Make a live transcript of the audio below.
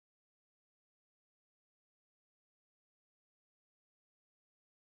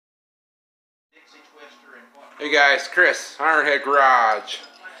Hey guys, Chris, Ironhead Garage.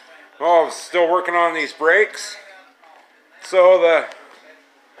 Well, I'm still working on these brakes. So the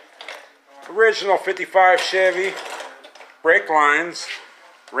original 55 Chevy brake lines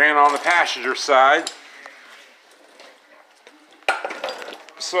ran on the passenger side.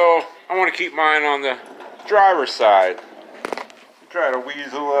 So I want to keep mine on the driver's side. Try to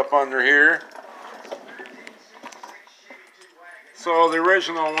weasel up under here. So the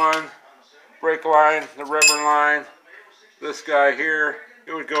original one, brake line, the rubber line, this guy here,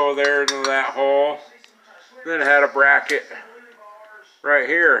 it would go there into that hole. Then it had a bracket right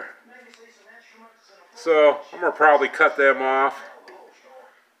here. So I'm going to probably cut them off.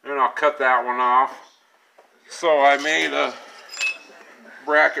 And I'll cut that one off. So I made a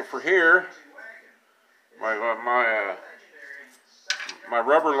bracket for here. My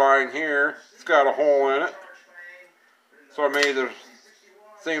rubber line here, it's got a hole in it. So I made the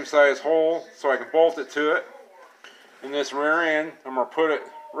same size hole so I can bolt it to it. In this rear end, I'm going to put it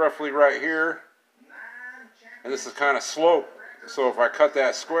roughly right here. And this is kind of sloped. So if I cut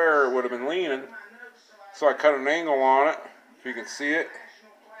that square, it would have been leaning. So I cut an angle on it, if you can see it.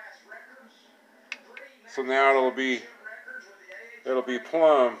 So now it'll be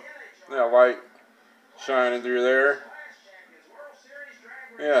plumb. That light shining through there.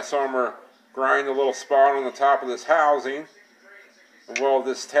 Yeah, so I'm going to grind a little spot on the top of this housing and weld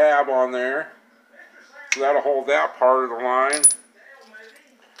this tab on there. So that'll hold that part of the line.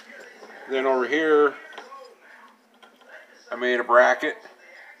 Then over here, I made a bracket,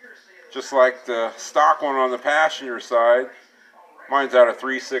 just like the stock one on the passenger side. Mine's out of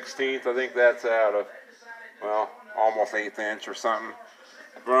 3/16. I think that's out of, well, almost 1/8 inch or something.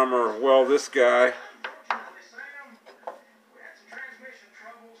 But I'm going to weld this guy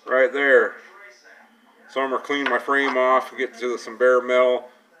right there. So I'm going to clean my frame off, get to some bare metal.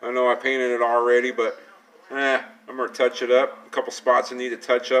 I know I painted it already, but I'm going to touch it up. A couple spots I need to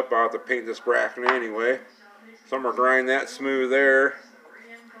touch up. I'll have to paint this bracket anyway. So I'm going to grind that smooth there.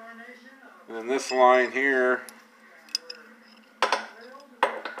 And then this line here, I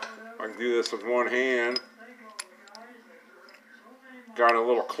can do this with one hand. Got a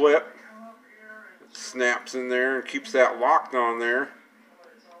little clip. It snaps in there and keeps that locked on there.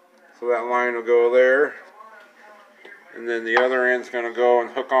 So that line will go there. And then the other end's going to go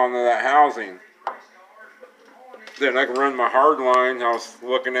and hook onto that housing. Then I can run my hard line. I was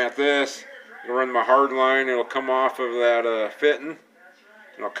looking at this. I can run my hard line. It'll come off of that fitting.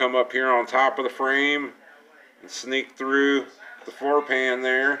 It'll come up here on top of the frame and sneak through the floor pan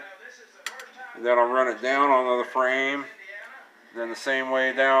there. And then I'll run it down onto the frame. Then the same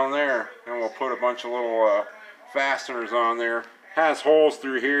way down there. And we'll put a bunch of little fasteners on there. Has holes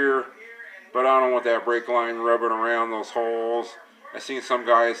through here, but I don't want that brake line rubbing around those holes. I've seen some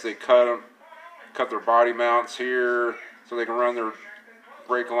guys, they cut their body mounts here so they can run their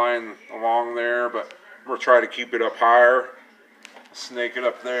brake line along there, but I'm going to try to keep it up higher. Snake it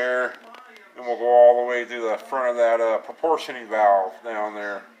up there, and we'll go all the way to the front of that proportioning valve down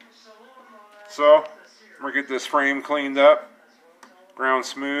there. So I'm going to get this frame cleaned up, ground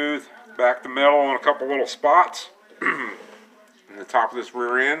smooth, back to metal in a couple little spots. In the top of this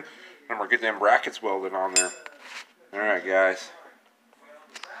rear end, and we're getting them brackets welded on there. Alright guys,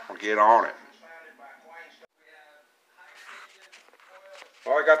 we'll get on it.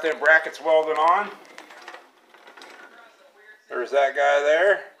 Well, I got them brackets welded on. There's that guy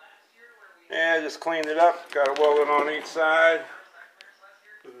there. Yeah, I just cleaned it up, got it welded on each side.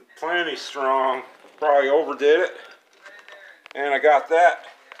 Plenty strong, probably overdid it. And I got that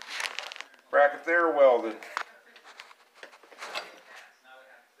bracket there welded.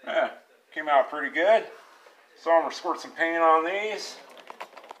 Yeah, came out pretty good. So I'm going to squirt some paint on these.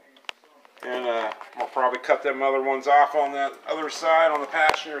 And I'll probably cut them other ones off on that other side, on the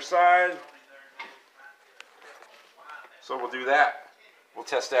passenger side. So we'll do that. We'll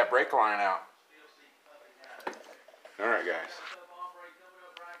test that brake line out. Alright guys.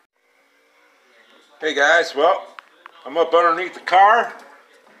 Hey guys, well, I'm up underneath the car.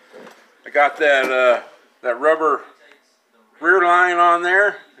 I got that rubber rear line on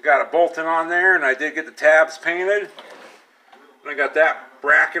there. I got it bolted on there, and I did get the tabs painted. And I got that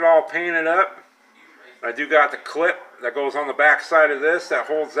bracket all painted up. I do got the clip that goes on the back side of this that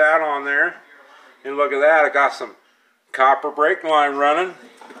holds that on there. And look at that, I got some copper brake line running.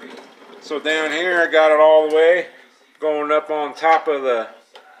 So down here I got it all the way going up on top of the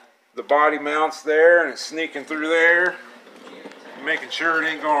body mounts there, and it's sneaking through there, making sure it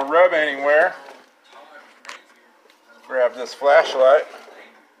ain't going to rub anywhere. Grab this flashlight.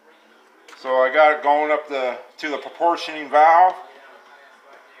 So I got it going up to the proportioning valve.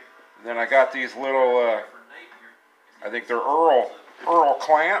 Then I got these little, I think they're Earl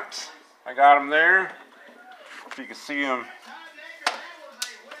clamps. I got them there. If you can see them.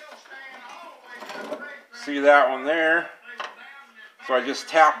 See that one there? So I just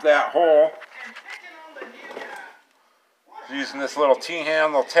tapped that hole using this little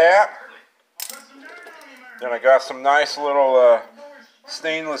T-handle tap. Then I got some nice little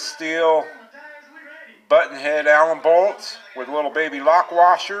stainless steel button head Allen bolts with little baby lock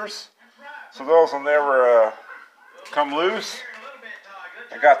washers. So those will never come loose.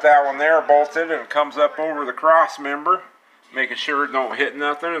 I got that one there bolted, and it comes up over the cross member, making sure it don't hit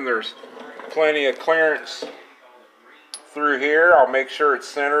nothing, and there's plenty of clearance through here. I'll make sure it's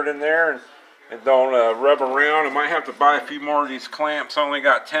centered in there and don't rub around. I might have to buy a few more of these clamps. I only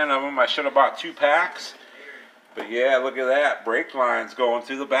got 10 of them. I should have bought 2 packs. But yeah, look at that. Brake lines going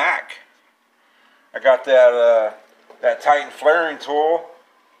through the back. I got that that Titan flaring tool.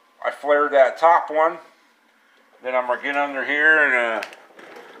 I flared that top one. Then I'm going to get under here, and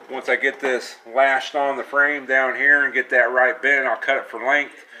once I get this lashed on the frame down here and get that right bend, I'll cut it for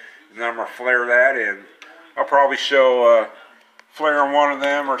length. And then I'm going to flare that in. I'll probably show flaring one of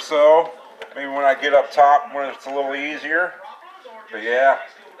them or so. Maybe when I get up top when it's a little easier. But yeah,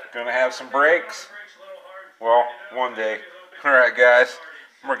 going to have some brakes. Well, one day. Alright guys,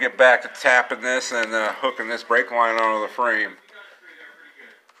 I'm going to get back to tapping this and hooking this brake line onto the frame.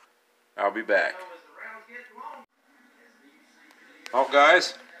 I'll be back. Oh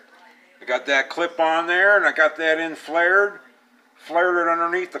guys, I got that clip on there and I got that in flared. Flared it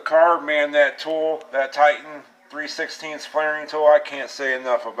underneath the carb. Man, that tool, that Titan 3/16 flaring tool, I can't say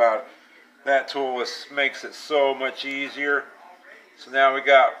enough about it. That tool makes it so much easier. So now we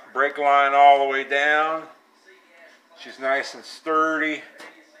got brake line all the way down. She's nice and sturdy.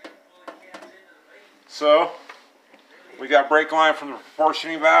 So we got brake line from the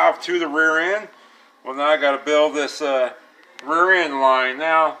proportioning valve to the rear end. Well, now I got to build this rear end line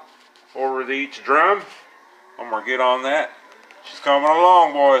now over to each drum. I'm going to get on that. She's coming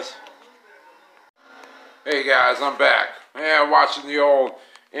along, boys. Hey guys, I'm back. Yeah, watching the old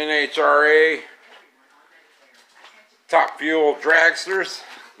NHRA Top Fuel dragsters.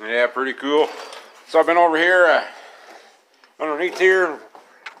 Yeah, pretty cool. So I've been over here underneath here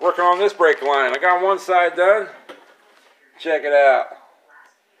working on this brake line. I got one side done. Check it out.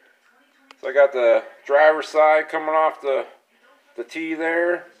 So I got the driver's side coming off the T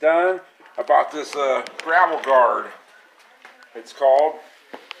there done. I bought this gravel guard, it's called.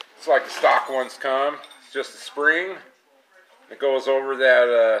 It's like the stock ones come. It's just a spring. It goes over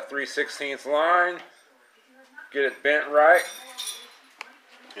that 3/16 line. Get it bent right.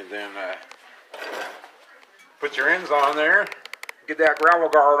 And then put your ends on there. Get that gravel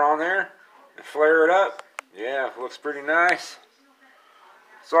guard on there. And flare it up. Yeah, it looks pretty nice.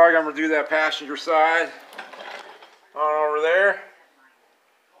 So I'm going to do that passenger side on over there.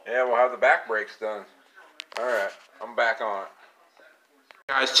 Yeah, we'll have the back brakes done. Alright, I'm back on it.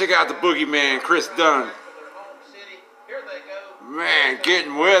 Guys, check out the boogeyman, Chris Dunn. Man,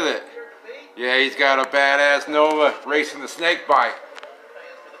 getting with it. Yeah, he's got a badass Nova racing the snake bike.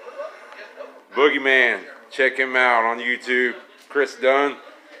 Boogeyman, check him out on YouTube. Chris Dunn.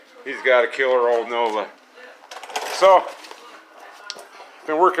 He's got a killer old Nova. So,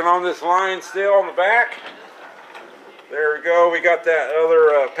 been working on this line still on the back. There we go. We got that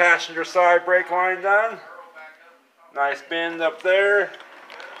other passenger side brake line done. Nice bend up there.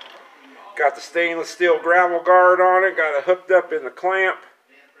 Got the stainless steel gravel guard on it. Got it hooked up in the clamp.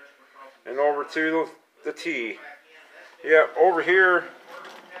 And over to the T. Yep, over here.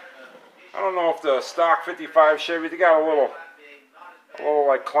 I don't know if the stock 55 Chevy, they got a little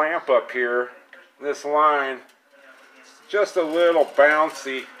like clamp up here. This line, it's just a little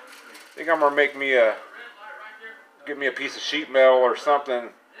bouncy. I think I'm gonna give me a piece of sheet metal or something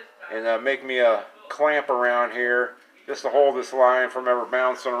and make me a clamp around here just to hold this line from ever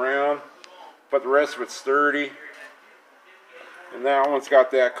bouncing around. But the rest of it's sturdy. And that one's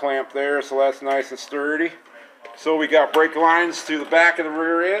got that clamp there, so that's nice and sturdy. So we got brake lines to the back of the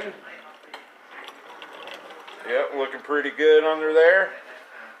rear end. Yep, looking pretty good under there.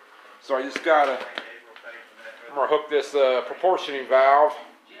 So I just I'm gonna hook this proportioning valve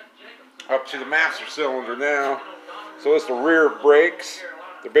up to the master cylinder now. So it's the rear brakes,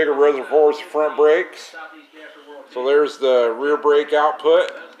 the bigger reservoirs, the front brakes. So there's the rear brake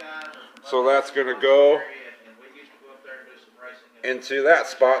output. So that's gonna go into that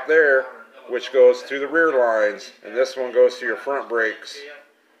spot there, which goes to the rear lines, and this one goes to your front brakes.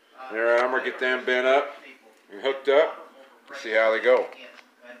 Alright, I'm gonna get them bent up and hooked up and see how they go.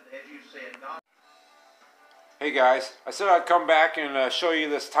 Hey guys, I said I'd come back and show you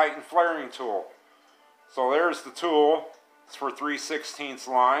this Titan flaring tool. So there's the tool. It's for 3/16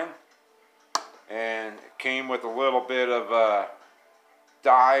 line, and it came with a little bit of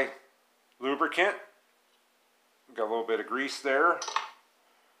dye lubricant. Got a little bit of grease there,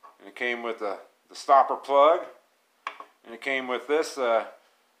 and it came with the stopper plug, and it came with this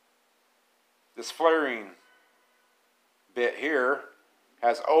this flaring bit here.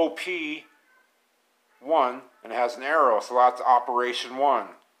 Has OP1 and it has an arrow, so that's operation 1.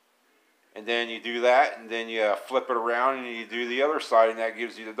 And then you do that, and then you flip it around and you do the other side, and that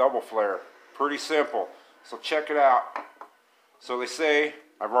gives you the double flare. Pretty simple. So check it out. So they say,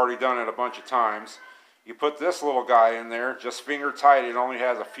 I've already done it a bunch of times, you put this little guy in there, just finger tight. It only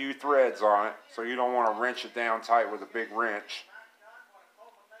has a few threads on it, so you don't want to wrench it down tight with a big wrench.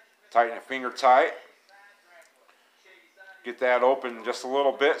 Tighten it finger tight. Get that open just a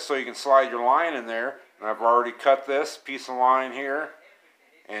little bit so you can slide your line in there. And I've already cut this piece of line here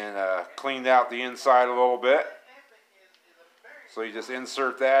and cleaned out the inside a little bit. So you just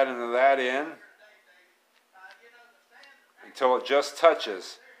insert that into that end until it just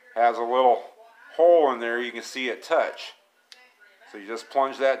touches. Has a little hole in there, you can see it touch. So you just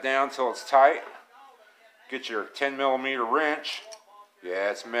plunge that down until it's tight. Get your 10mm wrench. Yeah,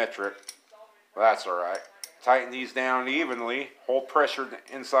 it's metric. Well, that's alright. Tighten these down evenly. Hold pressure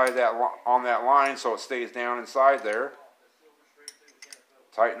inside that on that line so it stays down inside there.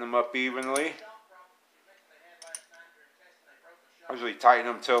 Tighten them up evenly. I usually tighten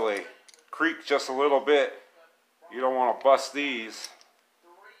them till they creak just a little bit. You don't want to bust these.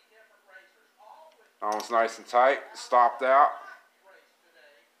 That one's nice and tight. Stopped out.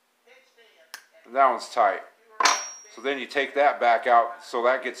 And that one's tight. So then you take that back out so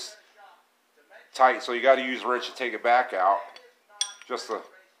that gets tight. So you got to use a wrench to take it back out. Just a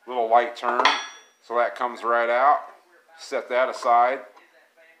little light turn. So that comes right out. Set that aside.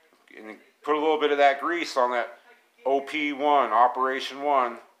 And put a little bit of that grease on that OP1, Operation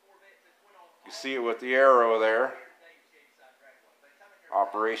 1. You see it with the arrow there.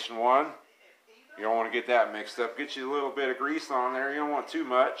 Operation 1. You don't want to get that mixed up. Get you a little bit of grease on there. You don't want too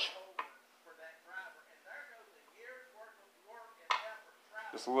much.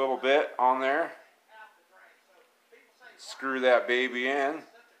 Just a little bit on there. Screw that baby in.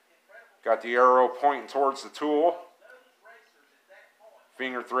 Got the arrow pointing towards the tool.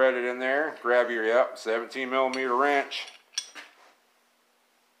 Finger threaded in there. Grab your 17mm wrench.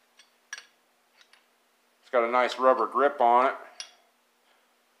 It's got a nice rubber grip on it.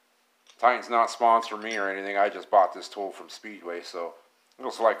 Titan's not sponsoring me or anything. I just bought this tool from Speedway, so it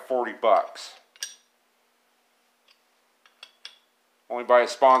was like 40 bucks. Only by it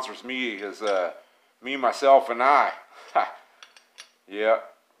sponsors me is me, myself, and I. Yeah,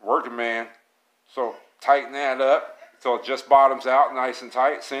 working man. So tighten that up until it just bottoms out nice and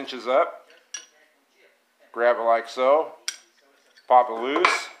tight, cinches up. Grab it like so. Pop it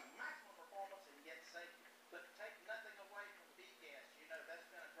loose.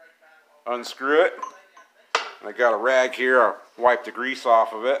 Unscrew it. And I got a rag here. I'll wipe the grease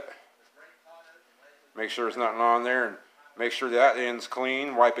off of it. Make sure there's nothing on there, and make sure that end's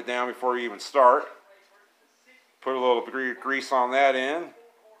clean. Wipe it down before you even start. Put a little grease on that end.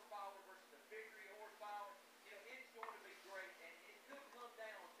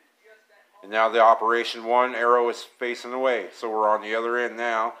 And now the Operation 1 arrow is facing away. So we're on the other end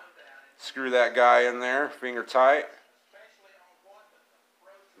now. Screw that guy in there, finger tight.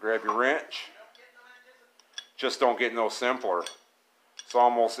 Grab your wrench. Just don't get no simpler. It's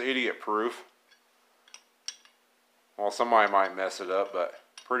almost idiot proof. Well, somebody might mess it up, but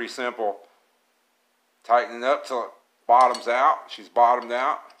pretty simple. Tighten it up till it bottoms out. She's bottomed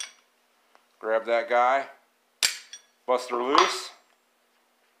out. Grab that guy. Bust her loose.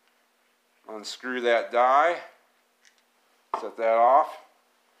 Unscrew that die. Set that off.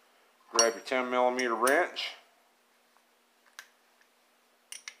 Grab your 10mm wrench.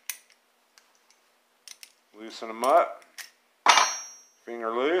 Loosen them up. Finger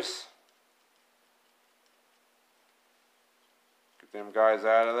loose. Get them guys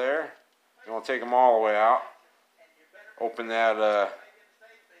out of there. You want to take them all the way out. Open that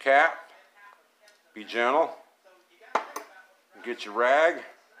cap. Be gentle. Get your rag.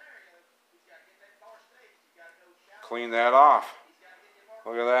 Clean that off.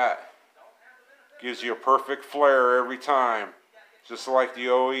 Look at that. Gives you a perfect flare every time. Just like the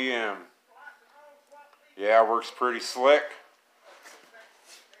OEM. Yeah, it works pretty slick.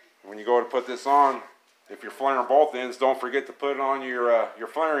 When you go to put this on, if you're flaring both ends, don't forget to put it on your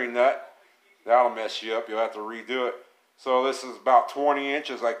flaring nut. That'll mess you up. You'll have to redo it. So this is about 20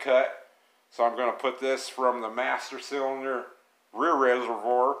 inches I cut. So I'm going to put this from the master cylinder rear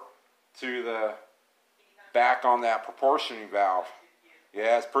reservoir to the back on that proportioning valve.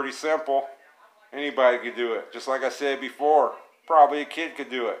 Yeah, it's pretty simple. Anybody could do it. Just like I said before, probably a kid could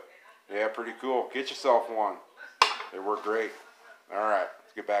do it. Yeah, pretty cool. Get yourself one. They work great. Alright,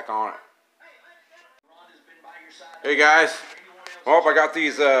 let's get back on it. Hey guys, well, I got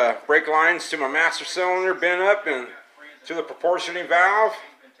these brake lines to my master cylinder bent up and to the proportioning valve.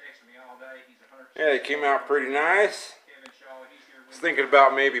 Yeah, they came out pretty nice. I was thinking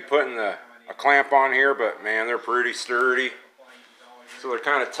about maybe putting a clamp on here, but man, they're pretty sturdy. So they're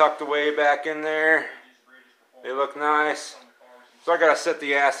kind of tucked away back in there. They look nice. So I got to set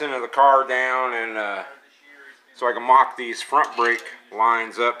the ass into the car down and so I can mock these front brake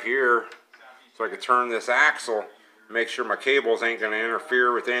lines up here so I can turn this axle, make sure my cables ain't going to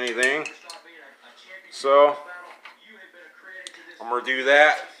interfere with anything. So I'm going to do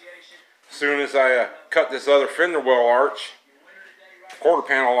that as soon as I cut this other fender well arch, quarter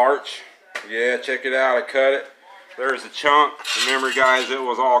panel arch. Yeah, check it out, I cut it. There's a chunk. Remember guys, it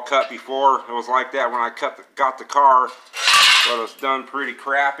was all cut before. It was like that when I got the car, but it was done pretty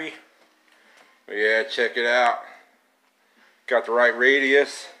crappy. But yeah, check it out. Got the right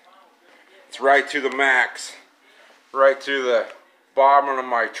radius. It's right to the max. Right to the bottom of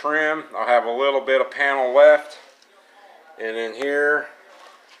my trim. I'll have a little bit of panel left. And in here,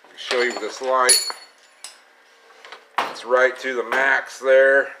 I'll show you with this light. It's right to the max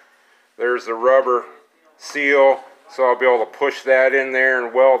there. There's the rubber seal. So I'll be able to push that in there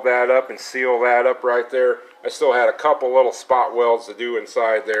and weld that up and seal that up right there. I still had a couple little spot welds to do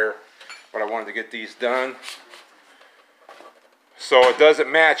inside there, but I wanted to get these done. So it doesn't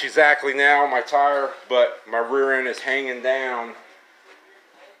match exactly now my tire, but my rear end is hanging down.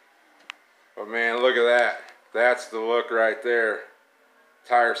 But man, look at that. That's the look right there.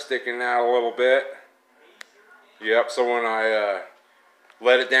 Tire sticking out a little bit. Yep, so when I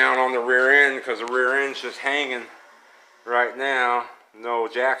let it down on the rear end, because the rear end's just hanging right now, no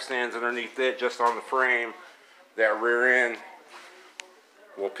jack stands underneath it, just on the frame, that rear end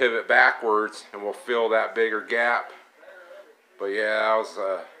will pivot backwards and will fill that bigger gap. But yeah, that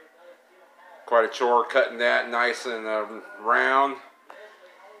was quite a chore cutting that nice and round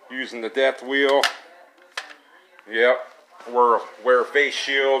using the death wheel. Yep, wear a face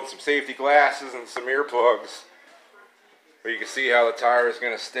shield, some safety glasses, and some earplugs. But you can see how the tire is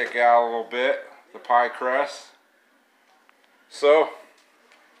going to stick out a little bit, the pie crust. So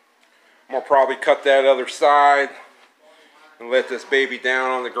I'm going to probably cut that other side and let this baby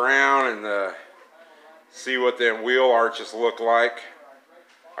down on the ground and see what them wheel arches look like.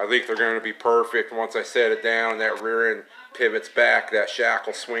 I think they're going to be perfect once I set it down. That rear end pivots back, that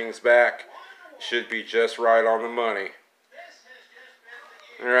shackle swings back. Should be just right on the money.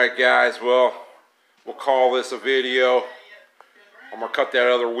 Alright guys, well, we'll call this a video. I'm going to cut that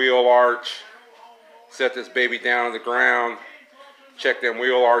other wheel arch, set this baby down on the ground, check them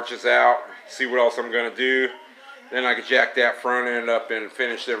wheel arches out, see what else I'm going to do. Then I can jack that front end up and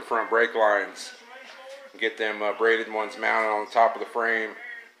finish them front brake lines. Get them braided ones mounted on the top of the frame.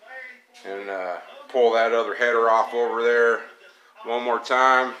 And pull that other header off over there one more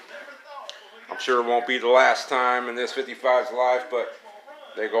time. I'm sure it won't be the last time in this 55's life, but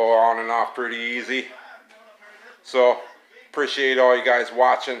they go on and off pretty easy. So, appreciate all you guys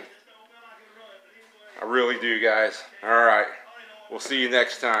watching. I really do, guys. Alright, we'll see you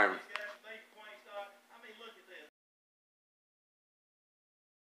next time.